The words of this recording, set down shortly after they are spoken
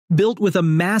Built with a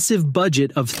massive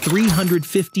budget of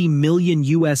 $350 million,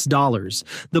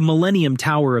 the Millennium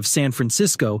Tower of San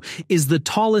Francisco is the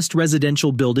tallest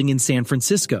residential building in San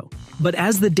Francisco. But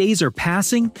as the days are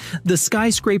passing, the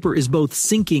skyscraper is both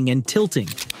sinking and tilting.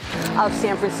 Of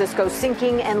San Francisco's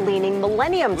sinking and leaning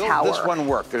Millennium Tower. Will this one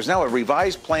work? There's now a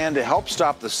revised plan to help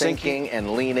stop the sinking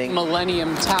and leaning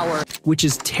Millennium Tower, which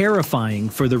is terrifying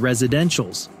for the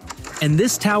residentials. And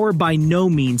this tower by no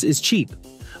means is cheap.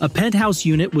 A penthouse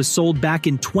unit was sold back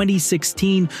in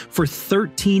 2016 for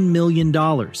 $13 million.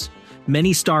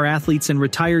 Many star athletes and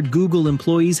retired Google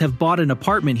employees have bought an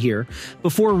apartment here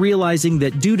before realizing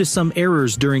that due to some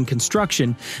errors during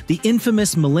construction, the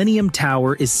infamous Millennium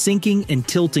Tower is sinking and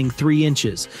tilting 3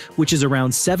 inches, which is around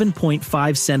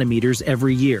 7.5 centimeters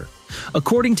every year.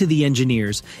 According to the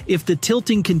engineers, if the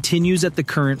tilting continues at the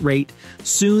current rate,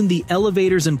 soon the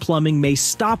elevators and plumbing may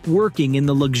stop working in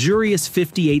the luxurious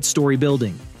 58-story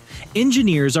building.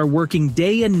 Engineers are working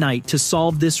day and night to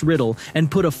solve this riddle and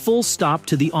put a full stop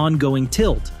to the ongoing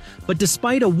tilt. But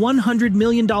despite a $100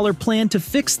 million plan to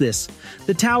fix this,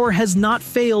 the tower has not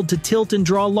failed to tilt and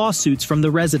draw lawsuits from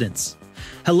the residents.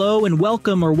 Hello and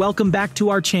welcome back to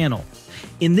our channel.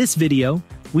 In this video,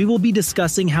 we will be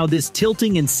discussing how this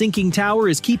tilting and sinking tower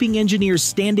is keeping engineers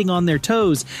standing on their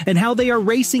toes and how they are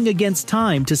racing against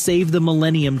time to save the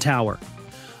Millennium Tower.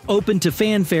 Opened to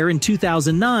fanfare in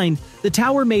 2009, the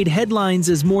tower made headlines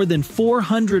as more than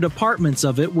 400 apartments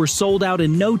of it were sold out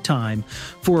in no time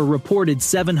for a reported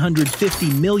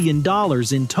 $750 million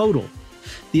in total.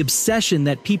 The obsession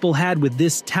that people had with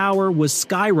this tower was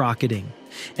skyrocketing,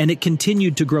 and it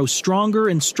continued to grow stronger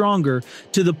and stronger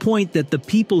to the point that the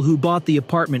people who bought the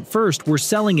apartment first were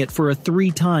selling it for a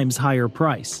 3 times higher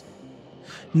price.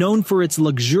 Known for its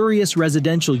luxurious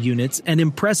residential units and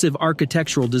impressive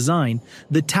architectural design,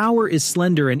 the tower is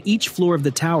slender and each floor of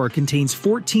the tower contains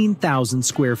 14,000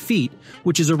 square feet,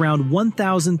 which is around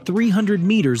 1,300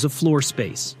 meters of floor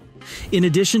space. In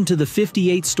addition to the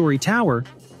 58-story tower,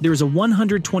 there is a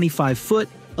 125-foot,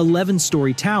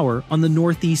 11-story tower on the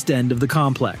northeast end of the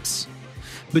complex.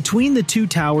 Between the 2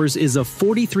 towers is a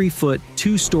 43-foot,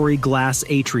 2-story glass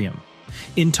atrium.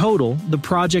 In total, the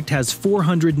project has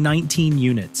 419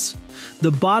 units.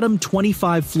 The bottom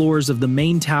 25 floors of the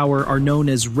main tower are known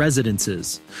as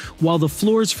residences, while the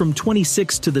floors from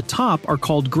 26 to the top are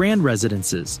called grand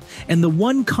residences. And the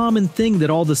one common thing that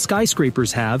all the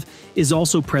skyscrapers have is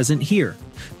also present here.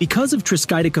 Because of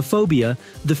triskaidekaphobia,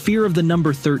 the fear of the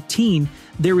number 13,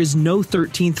 there is no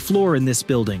 13th floor in this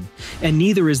building, and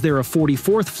neither is there a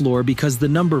 44th floor because the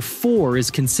number 4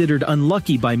 is considered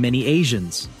unlucky by many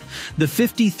Asians. The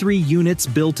 53 units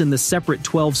built in the separate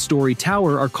 12-story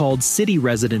tower are called city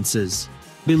residences.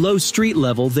 Below street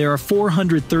level, there are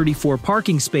 434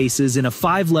 parking spaces in a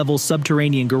 5-level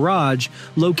subterranean garage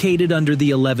located under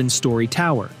the 11-story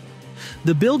tower.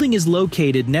 The building is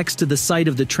located next to the site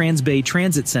of the TRANSBAY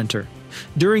Transit Center.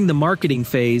 During the marketing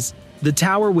phase, the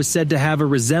tower was said to have a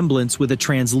resemblance with a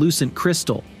translucent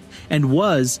crystal, and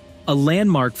was a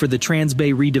landmark for the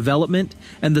TRANSBAY redevelopment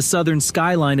and the southern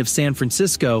skyline of San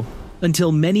Francisco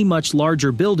until many much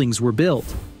larger buildings were built.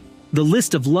 The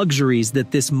list of luxuries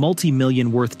that this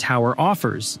multi-million-worth tower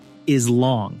offers is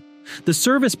long. The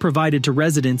service provided to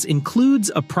residents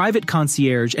includes a private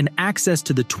concierge and access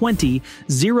to the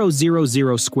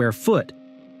 20,000 square foot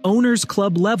Owner's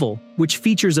Club level, which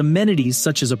features amenities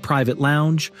such as a private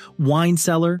lounge, wine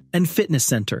cellar, and fitness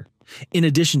center. In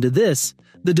addition to this,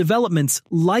 the development's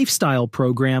lifestyle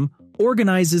program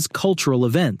organizes cultural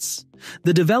events.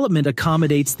 The development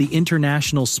accommodates the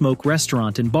International Smoke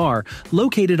Restaurant and Bar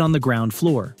located on the ground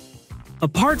floor.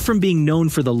 Apart from being known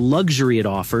for the luxury it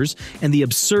offers and the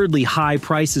absurdly high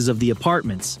prices of the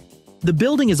apartments, the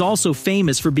building is also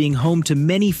famous for being home to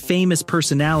many famous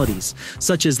personalities,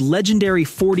 such as legendary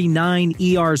 49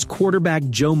 ER's quarterback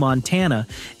Joe Montana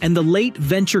and the late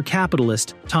venture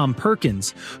capitalist Tom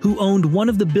Perkins, who owned one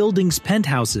of the building's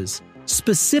penthouses,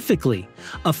 specifically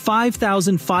a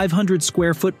 5,500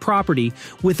 square foot property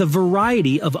with a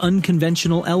variety of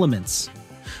unconventional elements.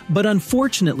 But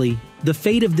unfortunately, the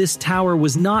fate of this tower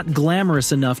was not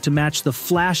glamorous enough to match the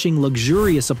flashing,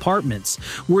 luxurious apartments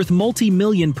worth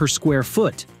multi-million per square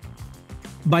foot.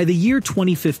 By the year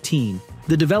 2015,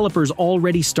 the developers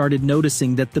already started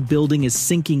noticing that the building is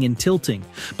sinking and tilting,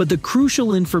 but the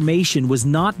crucial information was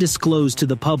not disclosed to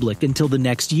the public until the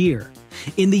next year.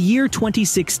 In the year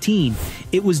 2016,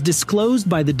 it was disclosed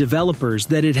by the developers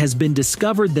that it has been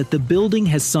discovered that the building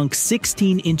has sunk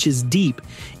 16 inches deep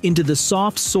into the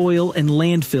soft soil and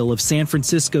landfill of San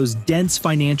Francisco's dense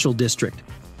financial district.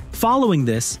 Following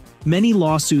this, many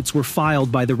lawsuits were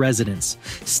filed by the residents,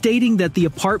 stating that the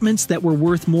apartments that were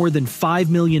worth more than $5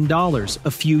 million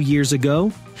a few years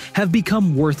ago have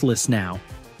become worthless now.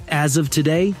 As of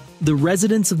today, the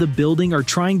residents of the building are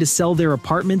trying to sell their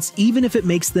apartments even if it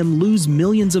makes them lose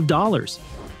millions of dollars.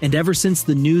 And ever since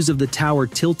the news of the tower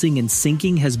tilting and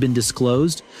sinking has been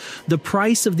disclosed, the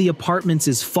price of the apartments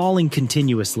is falling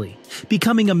continuously,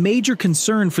 becoming a major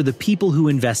concern for the people who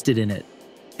invested in it.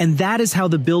 And that is how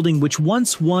the building, which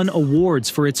once won awards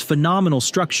for its phenomenal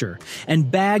structure and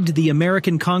bagged the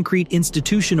American Concrete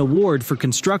Institution Award for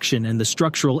Construction and the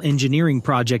Structural Engineering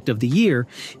Project of the Year,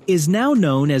 is now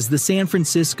known as the San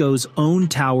Francisco's own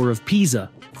Tower of Pisa.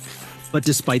 But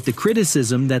despite the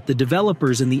criticism that the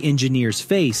developers and the engineers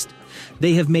faced,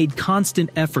 they have made constant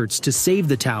efforts to save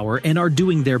the tower and are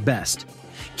doing their best,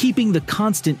 keeping the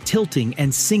constant tilting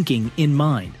and sinking in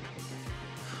mind.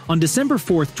 On December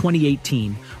 4,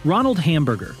 2018, Ronald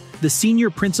Hamburger, the senior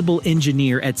principal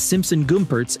engineer at Simpson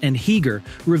Gumpertz and Heger,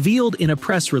 revealed in a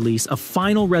press release a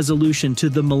final resolution to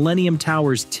the Millennium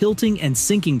Tower's tilting and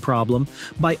sinking problem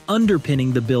by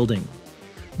underpinning the building.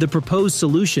 The proposed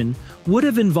solution would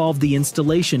have involved the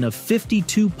installation of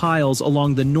 52 piles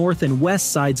along the north and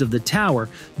west sides of the tower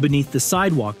beneath the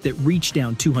sidewalk that reached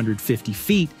down 250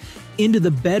 feet into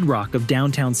the bedrock of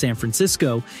downtown San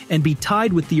Francisco and be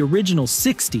tied with the original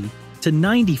 60 to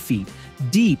 90 feet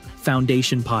deep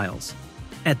foundation piles.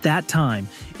 At that time,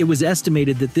 it was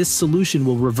estimated that this solution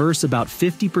will reverse about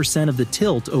 50% of the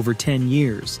tilt over 10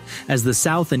 years, as the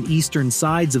south and eastern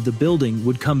sides of the building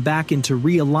would come back into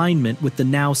realignment with the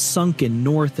now sunken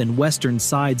north and western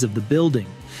sides of the building,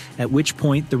 at which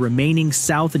point the remaining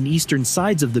south and eastern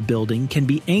sides of the building can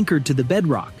be anchored to the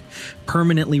bedrock,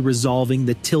 permanently resolving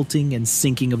the tilting and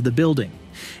sinking of the building.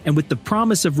 And with the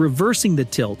promise of reversing the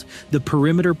tilt, the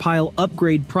perimeter pile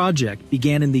upgrade project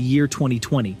began in the year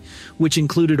 2020, which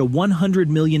included a $100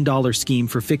 million scheme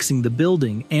for fixing the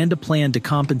building and a plan to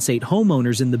compensate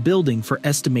homeowners in the building for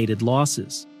estimated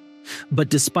losses. But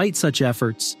despite such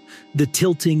efforts, the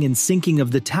tilting and sinking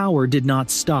of the tower did not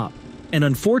stop. And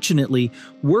unfortunately,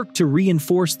 work to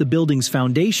reinforce the building's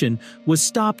foundation was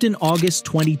stopped in August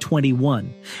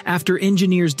 2021, after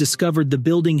engineers discovered the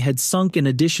building had sunk an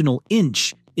additional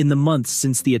inch in the months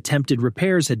since the attempted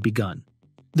repairs had begun.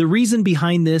 The reason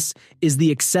behind this is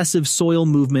the excessive soil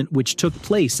movement which took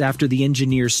place after the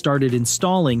engineers started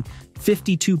installing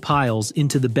 52 piles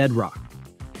into the bedrock.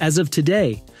 As of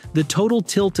today, the total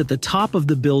tilt at the top of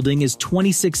the building is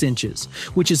 26 inches,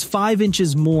 which is 5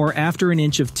 inches more after an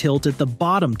inch of tilt at the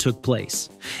bottom took place.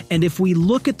 And if we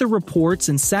look at the reports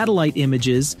and satellite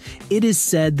images, it is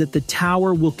said that the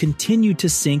tower will continue to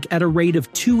sink at a rate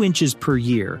of 2 inches per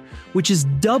year, which is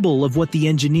double of what the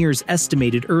engineers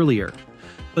estimated earlier.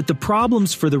 But the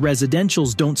problems for the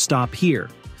residentials don't stop here.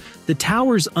 The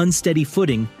tower's unsteady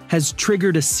footing has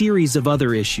triggered a series of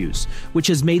other issues, which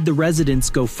has made the residents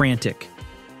go frantic.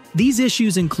 These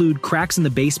issues include cracks in the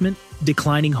basement,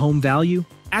 declining home value,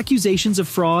 accusations of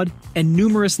fraud, and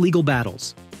numerous legal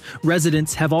battles.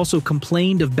 Residents have also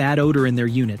complained of bad odor in their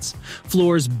units,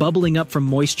 floors bubbling up from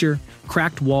moisture,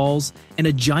 cracked walls, and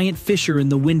a giant fissure in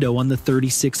the window on the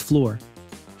 36th floor.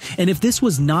 And if this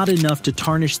was not enough to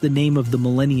tarnish the name of the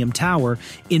Millennium Tower,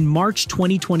 in March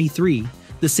 2023,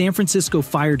 the San Francisco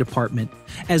Fire Department,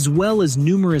 as well as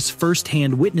numerous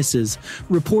first-hand witnesses,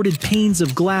 reported panes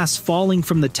of glass falling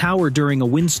from the tower during a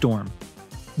windstorm.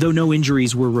 Though no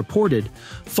injuries were reported,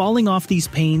 falling off these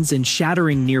panes and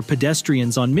shattering near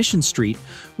pedestrians on Mission Street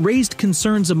raised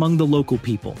concerns among the local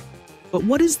people. But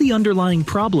what is the underlying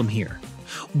problem here?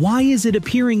 Why is it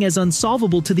appearing as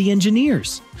unsolvable to the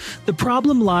engineers? The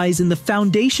problem lies in the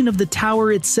foundation of the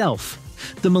tower itself.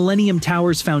 The Millennium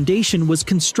Tower's foundation was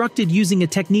constructed using a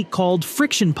technique called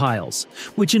friction piles,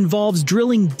 which involves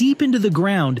drilling deep into the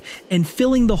ground and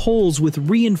filling the holes with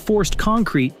reinforced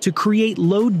concrete to create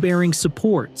load-bearing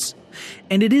supports.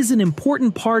 And it is an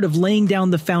important part of laying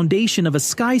down the foundation of a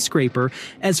skyscraper,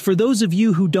 as for those of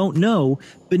you who don't know,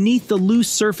 beneath the loose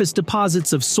surface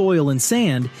deposits of soil and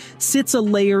sand sits a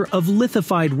layer of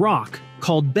lithified rock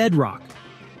called bedrock.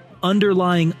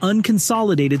 Underlying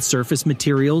unconsolidated surface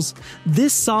materials,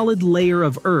 this solid layer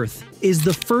of earth is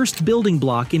the first building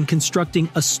block in constructing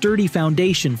a sturdy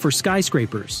foundation for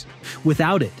skyscrapers.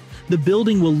 Without it, the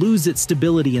building will lose its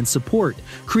stability and support,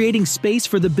 creating space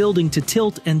for the building to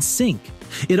tilt and sink.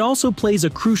 It also plays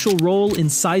a crucial role in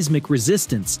seismic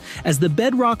resistance, as the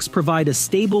bedrocks provide a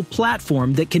stable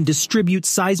platform that can distribute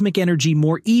seismic energy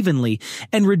more evenly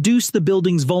and reduce the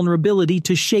building's vulnerability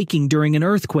to shaking during an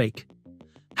earthquake.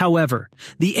 However,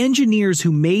 the engineers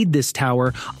who made this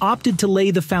tower opted to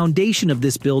lay the foundation of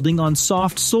this building on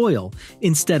soft soil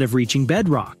instead of reaching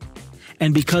bedrock.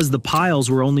 And because the piles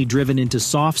were only driven into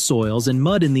soft soils and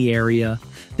mud in the area,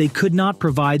 they could not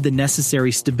provide the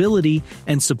necessary stability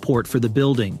and support for the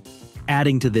building.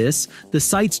 Adding to this, the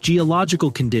site's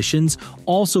geological conditions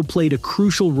also played a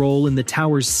crucial role in the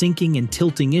tower's sinking and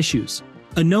tilting issues.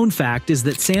 A known fact is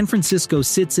that San Francisco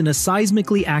sits in a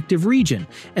seismically active region,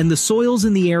 and the soils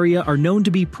in the area are known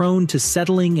to be prone to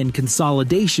settling and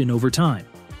consolidation over time.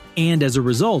 And as a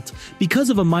result, because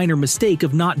of a minor mistake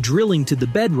of not drilling to the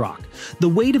bedrock, the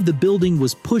weight of the building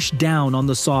was pushed down on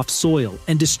the soft soil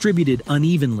and distributed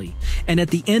unevenly. And at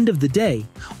the end of the day,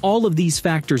 all of these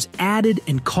factors added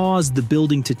and caused the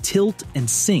building to tilt and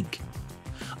sink.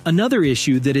 Another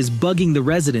issue that is bugging the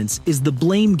residents is the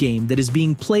blame game that is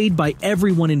being played by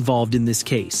everyone involved in this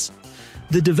case.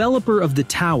 The developer of the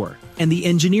tower and the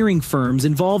engineering firms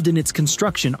involved in its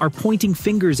construction are pointing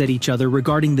fingers at each other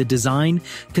regarding the design,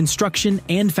 construction,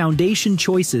 and foundation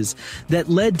choices that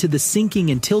led to the sinking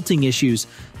and tilting issues.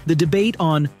 The debate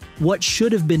on what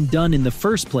should have been done in the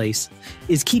first place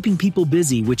is keeping people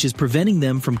busy, which is preventing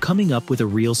them from coming up with a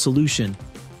real solution.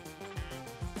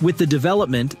 With the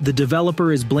development, the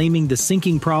developer is blaming the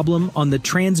sinking problem on the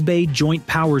TRANSBAY Joint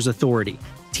Powers Authority,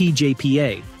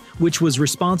 TJPA, which was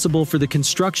responsible for the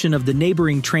construction of the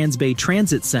neighboring TRANSBAY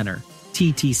Transit Center,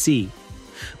 TTC.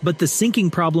 But the sinking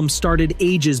problem started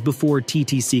ages before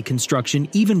TTC construction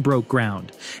even broke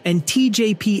ground, and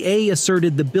TJPA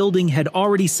asserted the building had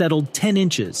already settled 10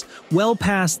 inches, well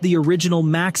past the original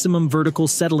maximum vertical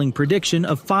settling prediction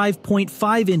of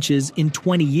 5.5 inches in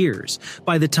 20 years,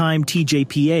 by the time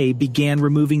TJPA began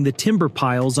removing the timber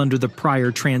piles under the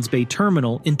prior TRANSBAY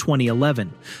terminal in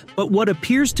 2011. But what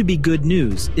appears to be good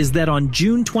news is that on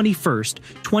June 21,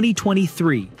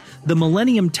 2023, the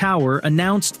Millennium Tower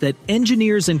announced that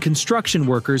engineers and construction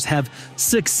workers have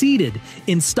succeeded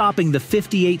in stopping the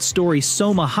 58-story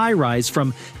Soma high-rise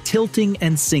from tilting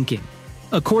and sinking.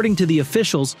 According to the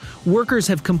officials, workers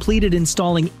have completed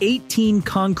installing 18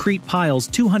 concrete piles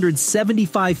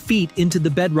 275 feet into the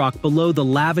bedrock below the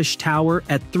lavish tower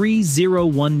at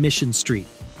 301 Mission Street.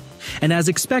 And as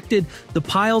expected, the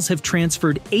piles have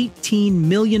transferred 18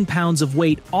 million pounds of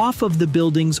weight off of the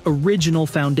building's original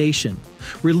foundation,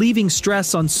 relieving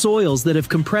stress on soils that have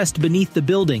compressed beneath the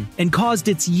building and caused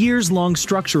its years-long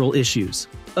structural issues.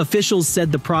 Officials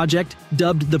said the project,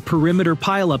 dubbed the Perimeter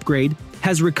Pile Upgrade,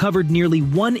 has recovered nearly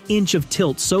 1 inch of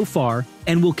tilt so far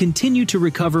and will continue to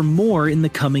recover more in the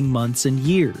coming months and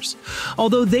years.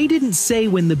 Although they didn't say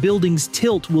when the building's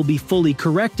tilt will be fully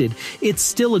corrected, it's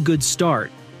still a good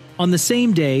start. On the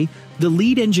same day, the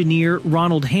lead engineer,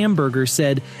 RONALD HAMBURGER,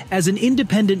 said, as an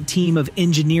independent team of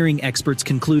engineering experts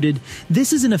concluded,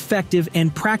 this is an effective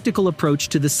and practical approach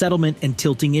to the settlement and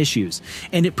tilting issues,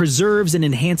 and it preserves and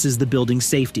enhances the building's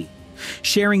safety.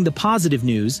 Sharing the positive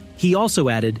news, he also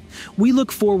added, we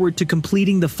look forward to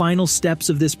completing the final steps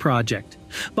of this project.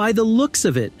 By the looks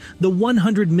of it, the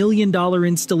 $100 million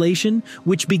installation,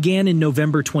 which began in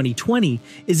November 2020,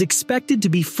 is expected to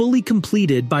be fully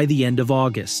completed by the end of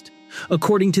August.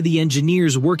 According to the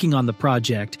engineers working on the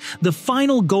project, the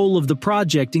final goal of the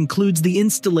project includes the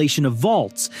installation of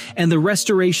vaults and the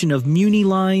restoration of muni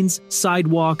lines,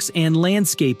 sidewalks, and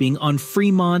landscaping on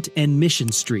Fremont and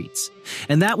Mission Streets.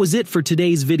 And that was it for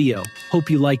today's video. Hope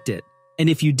you liked it. And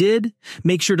if you did,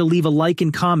 make sure to leave a like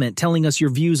and comment telling us your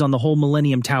views on the whole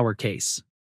Millennium Tower case.